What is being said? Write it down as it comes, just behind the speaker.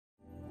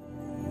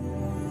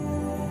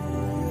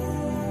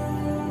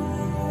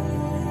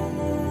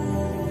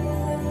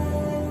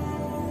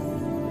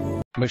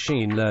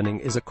Machine learning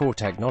is a core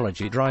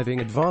technology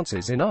driving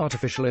advances in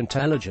artificial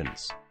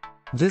intelligence.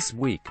 This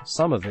week,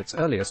 some of its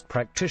earliest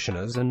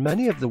practitioners and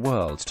many of the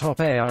world's top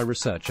AI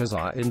researchers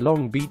are in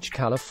Long Beach,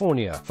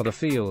 California, for the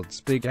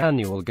field's big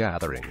annual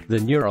gathering, the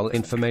Neural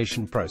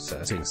Information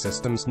Processing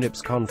Systems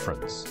NIPS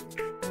conference.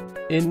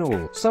 In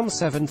all, some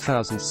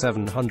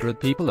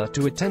 7,700 people are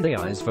to attend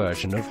AI's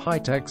version of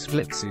high-tech's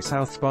glitzy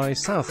South by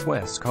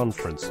Southwest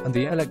conference, and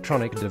the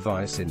electronic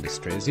device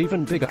industry's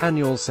even bigger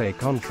annual SAY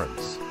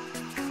conference.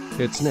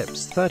 It's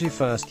NIP's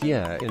 31st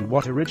year in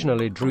what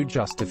originally drew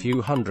just a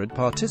few hundred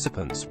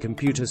participants,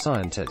 computer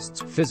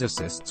scientists,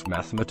 physicists,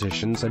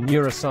 mathematicians and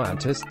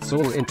neuroscientists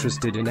all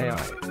interested in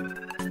AI.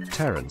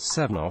 Terence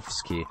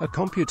Sevenovsky, a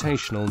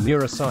computational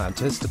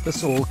neuroscientist at the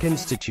Salk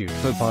Institute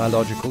for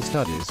Biological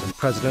Studies and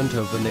president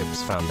of the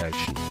NIPS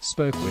Foundation,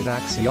 spoke with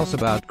Axios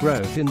about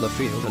growth in the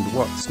field and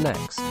what's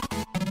next.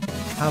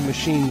 How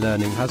machine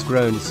learning has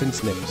grown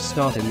since NIPS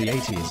started in the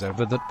 80s.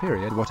 Over that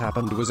period, what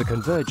happened was a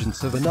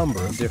convergence of a number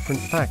of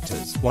different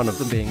factors, one of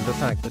them being the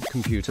fact that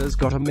computers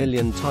got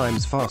 1,000,000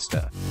 times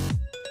faster.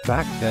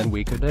 Back then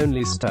we could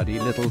only study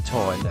little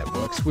toy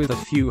networks with a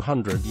few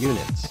hundred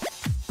units.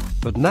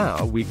 But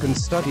now we can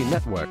study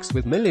networks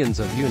with millions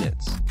of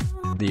units.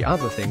 The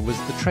other thing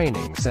was the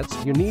training sets.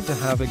 You need to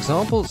have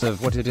examples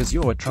of what it is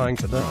you're trying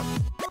to learn.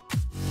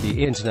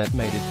 The internet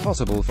made it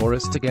possible for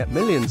us to get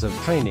millions of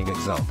training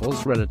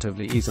examples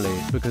relatively easily,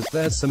 because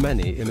there's so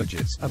many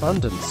images,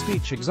 abundant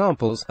speech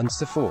examples, and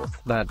so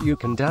forth, that you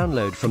can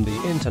download from the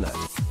internet.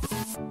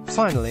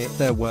 Finally,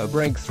 there were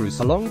breakthroughs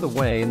along the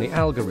way in the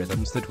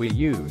algorithms that we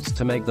use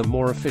to make them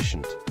more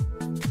efficient.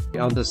 We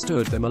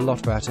understood them a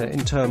lot better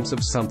in terms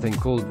of something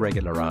called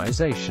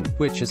regularization,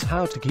 which is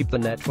how to keep the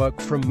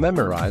network from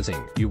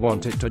memorizing. You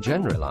want it to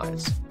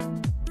generalize.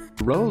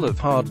 Role of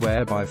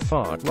hardware. By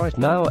far right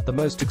now, the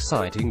most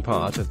exciting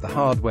part of the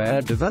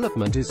hardware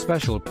development is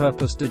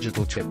special-purpose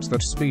digital chips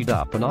that speed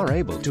up and are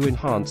able to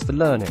enhance the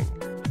learning.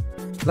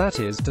 That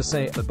is to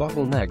say, the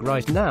bottleneck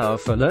right now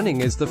for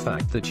learning is the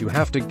fact that you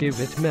have to give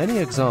it many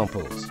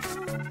examples.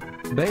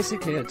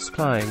 Basically, it's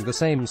applying the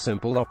same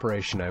simple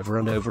operation over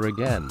and over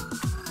again.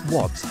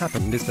 What's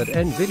happened is that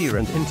NVIDIA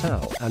and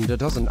Intel, and a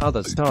dozen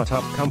other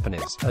startup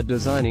companies, are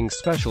designing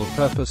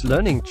special-purpose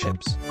learning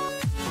chips.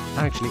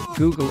 Actually,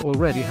 Google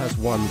already has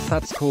one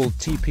that's called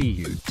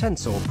TPU,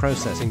 Tensor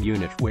Processing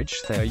Unit,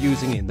 which they're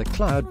using in the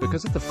cloud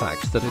because of the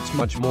fact that it's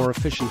much more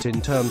efficient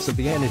in terms of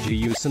the energy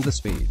use and the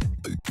speed.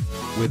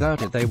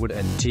 Without it, they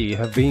wouldn't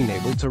have been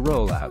able to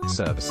roll out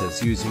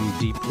services using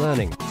deep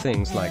learning,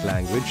 things like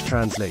language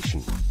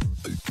translation.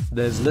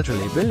 There's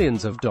literally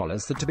billions of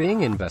dollars that are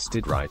being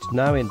invested right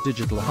now in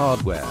digital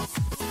hardware.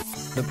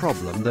 The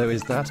problem though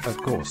is that, of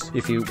course,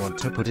 if you want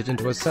to put it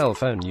into a cell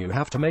phone you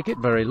have to make it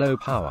very low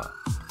power.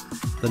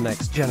 The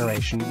next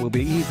generation will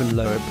be even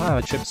lower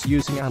power chips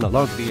using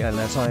analog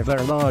VLSI,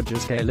 very larger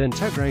scale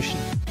integration.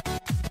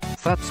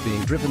 That's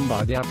being driven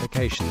by the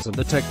applications and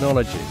the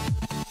technology.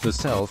 The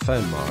cell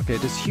phone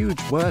market is huge.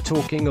 We're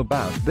talking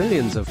about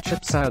billions of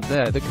chips out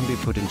there that can be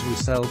put into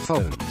cell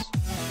phones.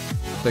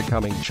 The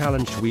coming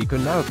challenge: we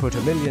can now put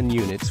 1,000,000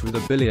 units with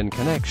 1,000,000,000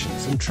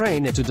 connections and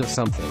train it to do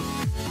something.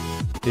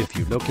 If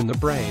you look in the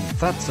brain,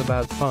 that's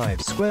about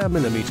 5 square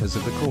millimeters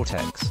of the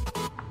cortex.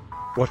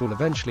 What will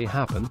eventually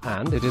happen,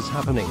 and it is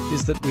happening,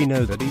 is that we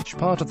know that each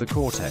part of the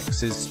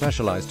cortex is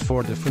specialized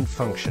for a different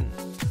function.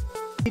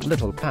 Each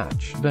little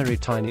patch, very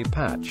tiny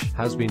patch,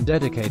 has been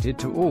dedicated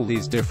to all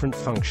these different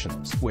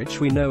functions, which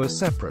we know are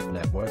separate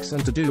networks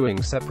and to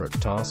doing separate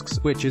tasks,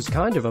 which is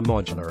kind of a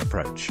modular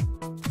approach.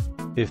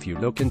 If you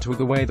look into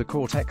the way the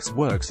cortex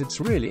works,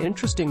 it's really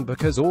interesting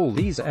because all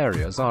these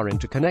areas are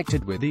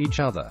interconnected with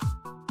each other.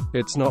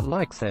 It's not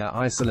like they're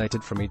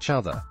isolated from each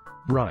other.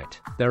 Right,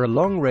 there are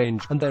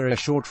long-range, and there are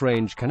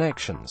short-range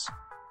connections.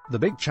 The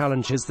big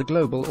challenge is the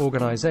global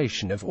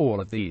organization of all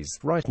of these,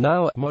 right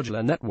now,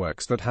 modular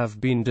networks that have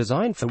been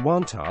designed for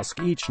one task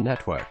each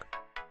network.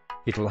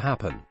 It'll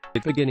happen.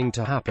 It's beginning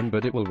to happen,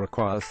 but it will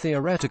require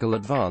theoretical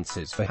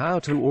advances for how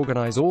to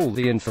organize all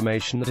the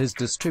information that is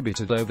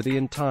distributed over the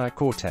entire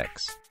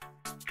cortex.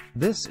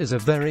 This is a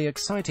very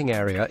exciting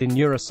area in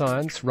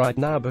neuroscience right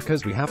now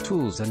because we have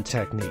tools and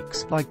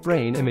techniques, like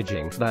brain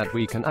imaging, that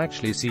we can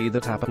actually see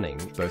that happening,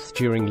 both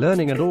during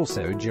learning and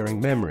also during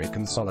memory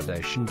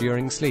consolidation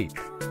during sleep.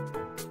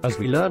 As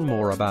we learn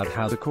more about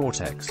how the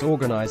cortex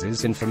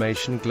organizes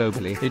information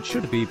globally, it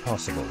should be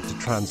possible to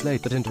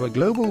translate that into a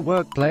global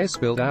workplace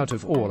built out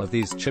of all of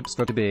these chips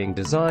that are being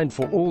designed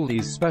for all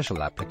these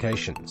special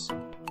applications.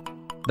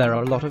 There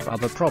are a lot of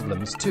other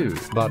problems too,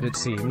 but it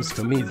seems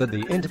to me that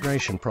the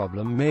integration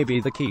problem may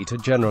be the key to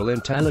general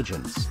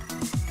intelligence.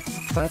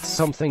 That's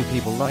something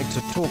people like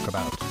to talk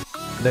about.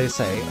 They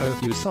say, oh,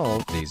 you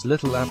solved these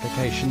little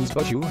applications,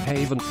 but you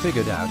haven't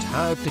figured out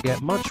how to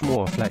get much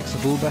more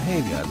flexible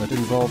behavior that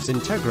involves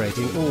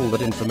integrating all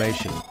that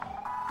information.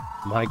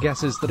 My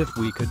guess is that if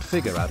we could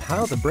figure out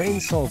how the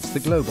brain solves the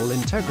global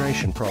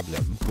integration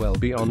problem, we'll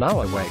be on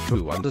our way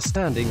to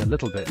understanding a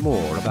little bit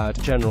more about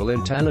general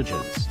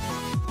intelligence.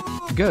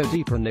 Go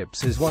Deeper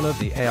Nips is one of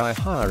the AI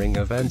hiring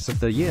events of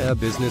the year.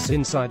 Business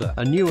Insider.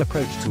 A new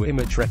approach to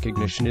image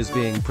recognition is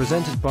being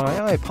presented by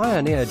AI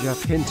pioneer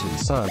Jeff Hinton,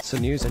 Science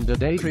News, and a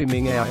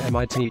daydreaming AI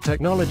MIT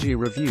Technology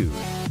Review.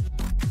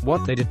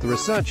 What they did: the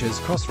researchers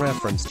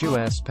cross-referenced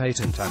U.S.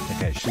 patent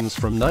applications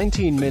from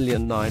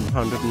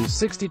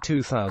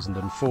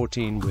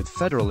 19,962,014 with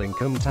federal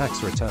income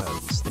tax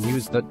returns, and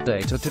used that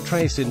data to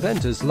trace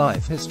inventors'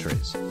 life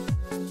histories.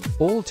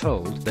 All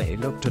told, they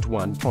looked at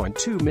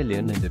 1.2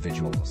 million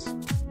individuals.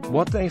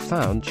 What they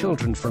found: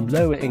 children from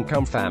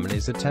lower-income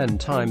families are 10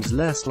 times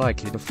less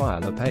likely to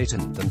file a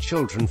patent than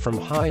children from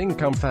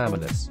high-income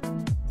families.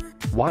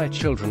 White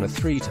children are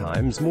 3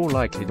 times more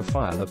likely to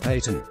file a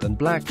patent than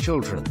black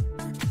children.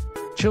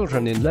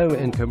 Children in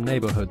low-income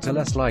neighborhoods are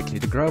less likely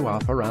to grow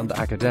up around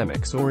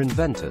academics or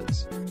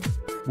inventors.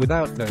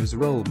 Without those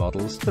role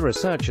models, the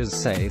researchers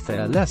say they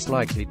are less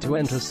likely to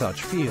enter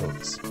such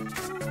fields.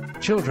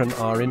 Children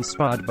are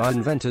inspired by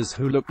inventors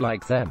who look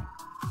like them.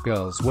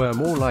 Girls were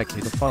more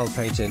likely to file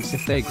patents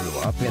if they grew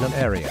up in an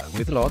area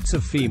with lots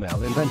of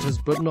female inventors,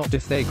 but not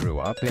if they grew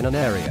up in an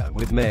area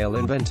with male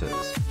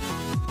inventors.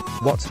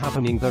 What's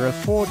happening? There are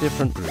 4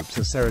 different groups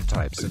or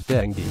serotypes of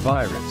dengue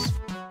virus.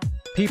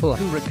 People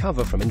who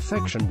recover from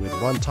infection with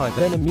one type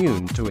are then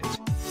immune to it.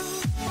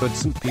 But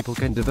some people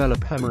can develop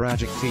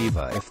hemorrhagic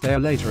fever if they are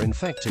later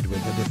infected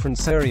with a different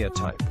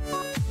serotype.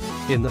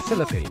 In the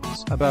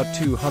Philippines, about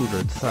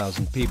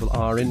 200,000 people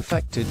are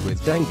infected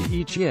with dengue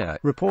each year,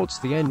 reports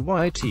the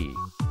NYT.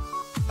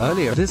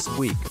 Earlier this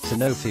week,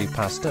 Sanofi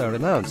Pasteur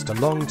announced a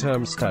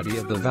long-term study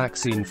of the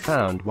vaccine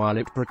found while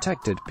it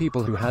protected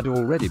people who had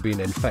already been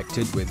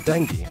infected with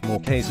dengue,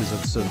 more cases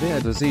of severe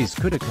disease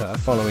could occur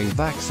following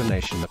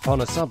vaccination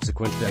upon a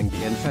subsequent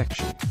dengue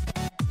infection.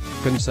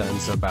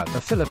 Concerns about the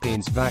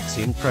Philippines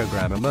vaccine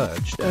program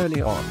emerged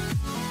early on.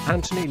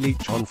 Anthony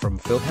Leachon from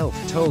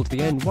PhilHealth told the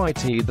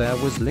NYT there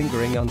was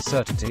lingering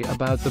uncertainty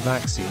about the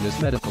vaccine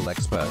as medical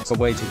experts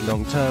awaited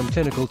long-term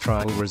clinical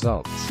trial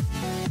results.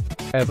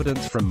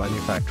 Evidence from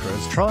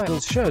manufacturers'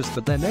 trials shows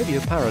that there may be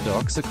a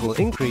paradoxical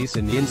increase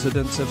in the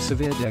incidence of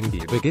severe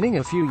dengue beginning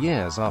a few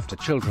years after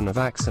children are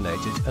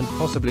vaccinated, and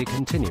possibly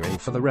continuing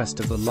for the rest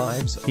of their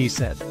lives, he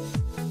said.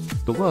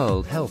 The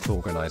World Health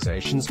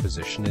Organization's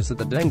position is that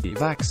the dengue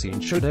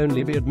vaccine should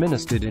only be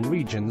administered in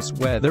regions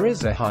where there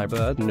is a high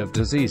burden of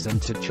disease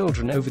and to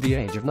children over the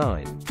age of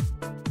 9.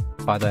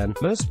 By then,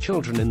 most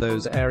children in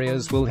those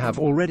areas will have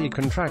already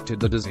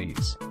contracted the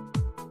disease.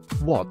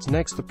 What's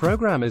next? The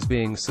program is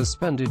being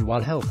suspended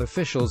while health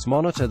officials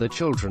monitor the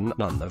children,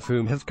 none of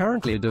whom have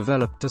currently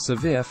developed a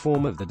severe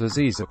form of the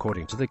disease,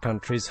 according to the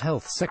country's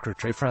health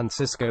secretary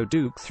Francisco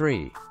Duque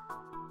III.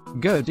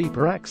 Go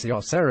Deeper.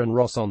 Axios Aaron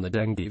Ross on the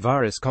dengue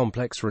virus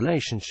complex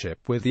relationship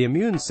with the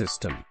immune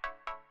system.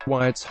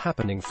 Why it's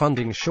happening.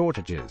 Funding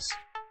shortages.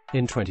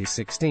 In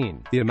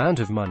 2016, the amount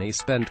of money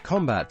spent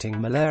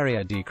combating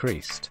malaria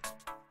decreased.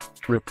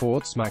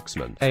 Reports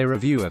Maxman. A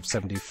review of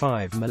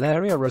 75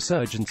 malaria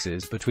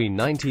resurgences between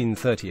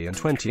 1930 and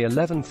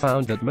 2011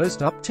 found that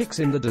most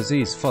upticks in the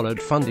disease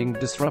followed funding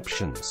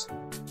disruptions.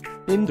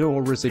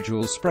 Indoor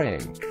residual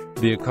spraying.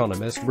 The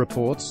Economist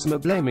reports some are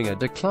blaming a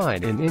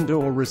decline in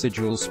indoor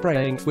residual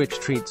spraying, which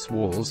treats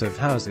walls of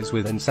houses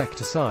with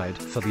insecticide,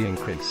 for the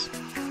increase.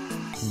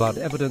 But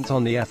evidence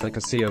on the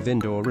efficacy of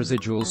indoor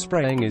residual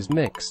spraying is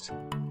mixed.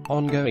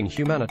 Ongoing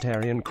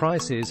humanitarian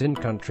crises in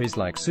countries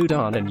like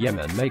Sudan and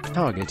Yemen make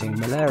targeting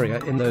malaria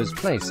in those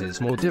places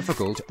more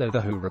difficult, though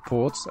the WHO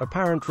reports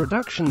apparent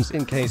reductions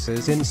in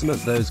cases in some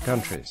of those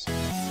countries.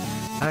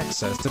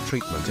 Access to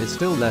treatment is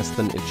still less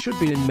than it should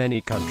be in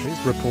many countries,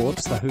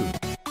 reports the WHO.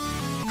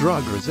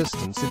 Drug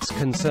resistance. It's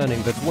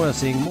concerning that we're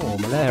seeing more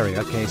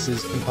malaria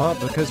cases, in part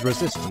because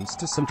resistance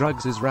to some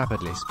drugs is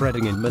rapidly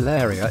spreading in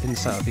malaria in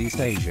Southeast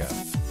Asia.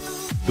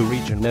 The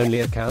region only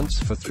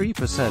accounts for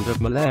 3% of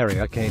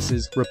malaria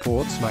cases,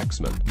 reports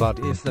Maxman, but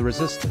if the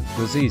resistant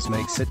disease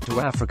makes it to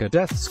Africa,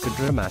 deaths could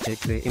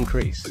dramatically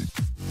increase.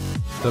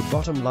 The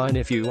bottom line,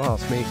 if you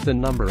ask me, the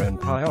number 1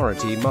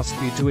 priority must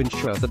be to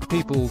ensure that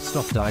people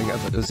stop dying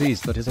of a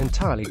disease that is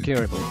entirely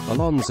curable,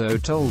 Alonso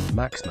told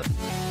Maxman.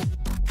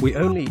 We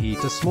only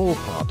eat a small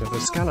part of a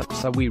scallop,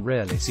 so we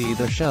rarely see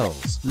the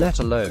shells, let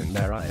alone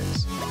their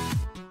eyes.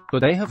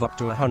 But they have up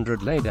to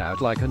 100 laid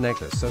out like a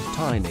necklace of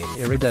tiny,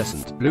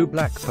 iridescent,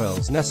 blue-black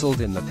pearls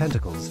nestled in the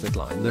tentacles that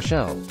line the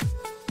shell.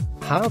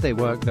 How they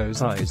work,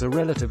 those eyes are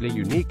relatively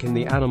unique in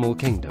the animal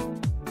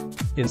kingdom.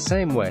 In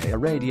same way, a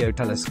radio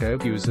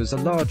telescope uses a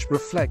large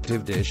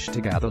reflective dish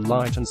to gather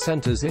light and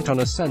centers it on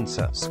a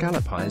sensor.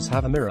 Scallop eyes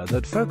have a mirror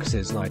that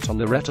focuses light on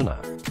the retina.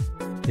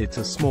 It's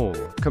a small,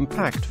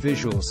 compact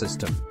visual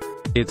system.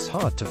 It's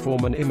hard to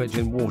form an image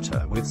in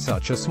water with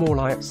such a small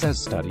eye, says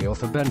study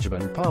author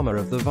Benjamin Palmer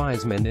of the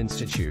Weizmann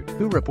Institute,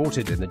 who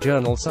reported in the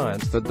journal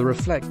Science that the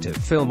reflective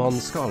film on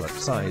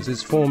scallop's eyes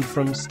is formed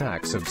from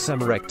stacks of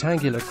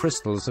semi-rectangular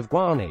crystals of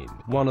guanine,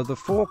 one of the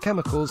 4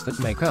 chemicals that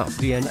make up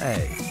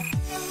DNA.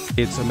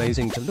 It's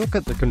amazing to look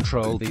at the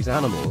control these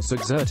animals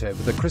exert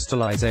over the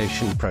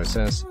crystallization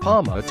process,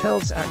 Palmer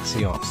tells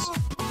Axios.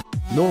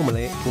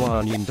 Normally,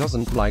 guanine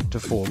doesn't like to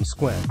form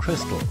square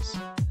crystals.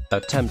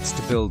 Attempts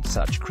to build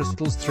such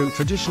crystals through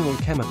traditional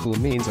chemical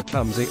means are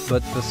clumsy,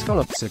 but the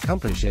scallops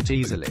accomplish it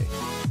easily.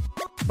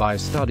 By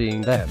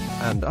studying them,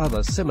 and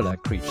other similar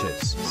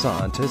creatures,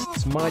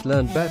 scientists might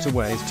learn better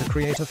ways to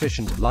create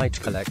efficient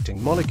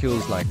light-collecting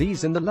molecules like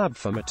these in the lab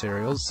for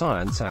materials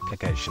science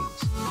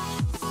applications.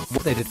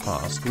 What they did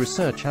past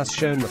research has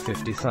shown the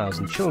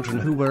 50,000 children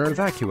who were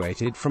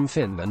evacuated from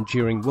Finland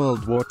during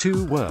World War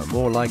II were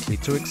more likely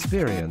to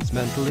experience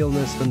mental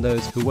illness than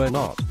those who were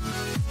not.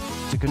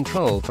 To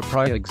control for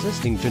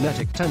pre-existing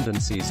genetic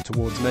tendencies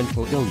towards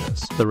mental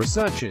illness, the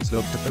researchers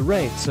looked at the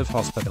rates of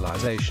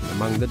hospitalization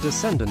among the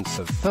descendants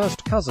of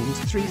first cousins,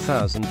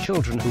 3,000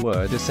 children who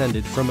were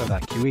descended from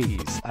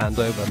evacuees, and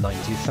over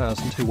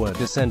 90,000 who were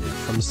descended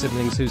from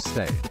siblings who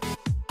stayed.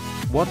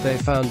 What they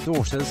found: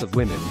 daughters of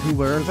women who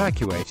were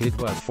evacuated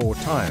were 4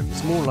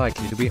 times more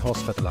likely to be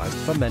hospitalized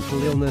for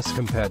mental illness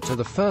compared to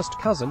the first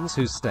cousins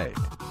who stayed.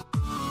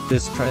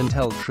 This trend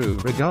held true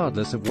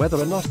regardless of whether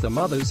or not the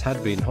mothers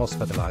had been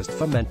hospitalized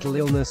for mental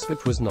illness.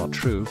 It was not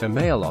true for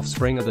male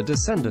offspring of the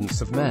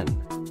descendants of men.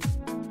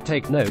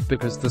 Take note,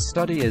 because the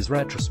study is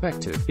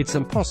retrospective, it's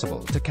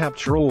impossible to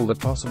capture all the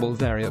possible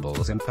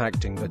variables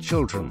impacting the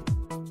children.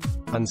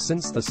 And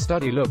since the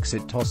study looks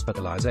at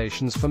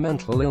hospitalizations for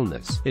mental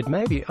illness, it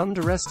may be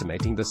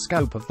underestimating the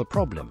scope of the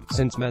problem,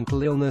 since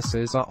mental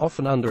illnesses are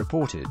often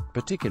underreported,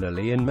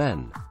 particularly in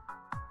men.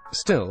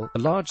 Still, a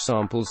large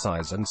sample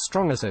size and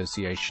strong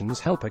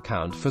associations help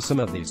account for some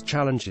of these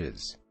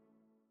challenges.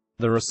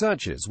 The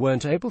researchers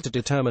weren't able to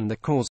determine the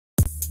cause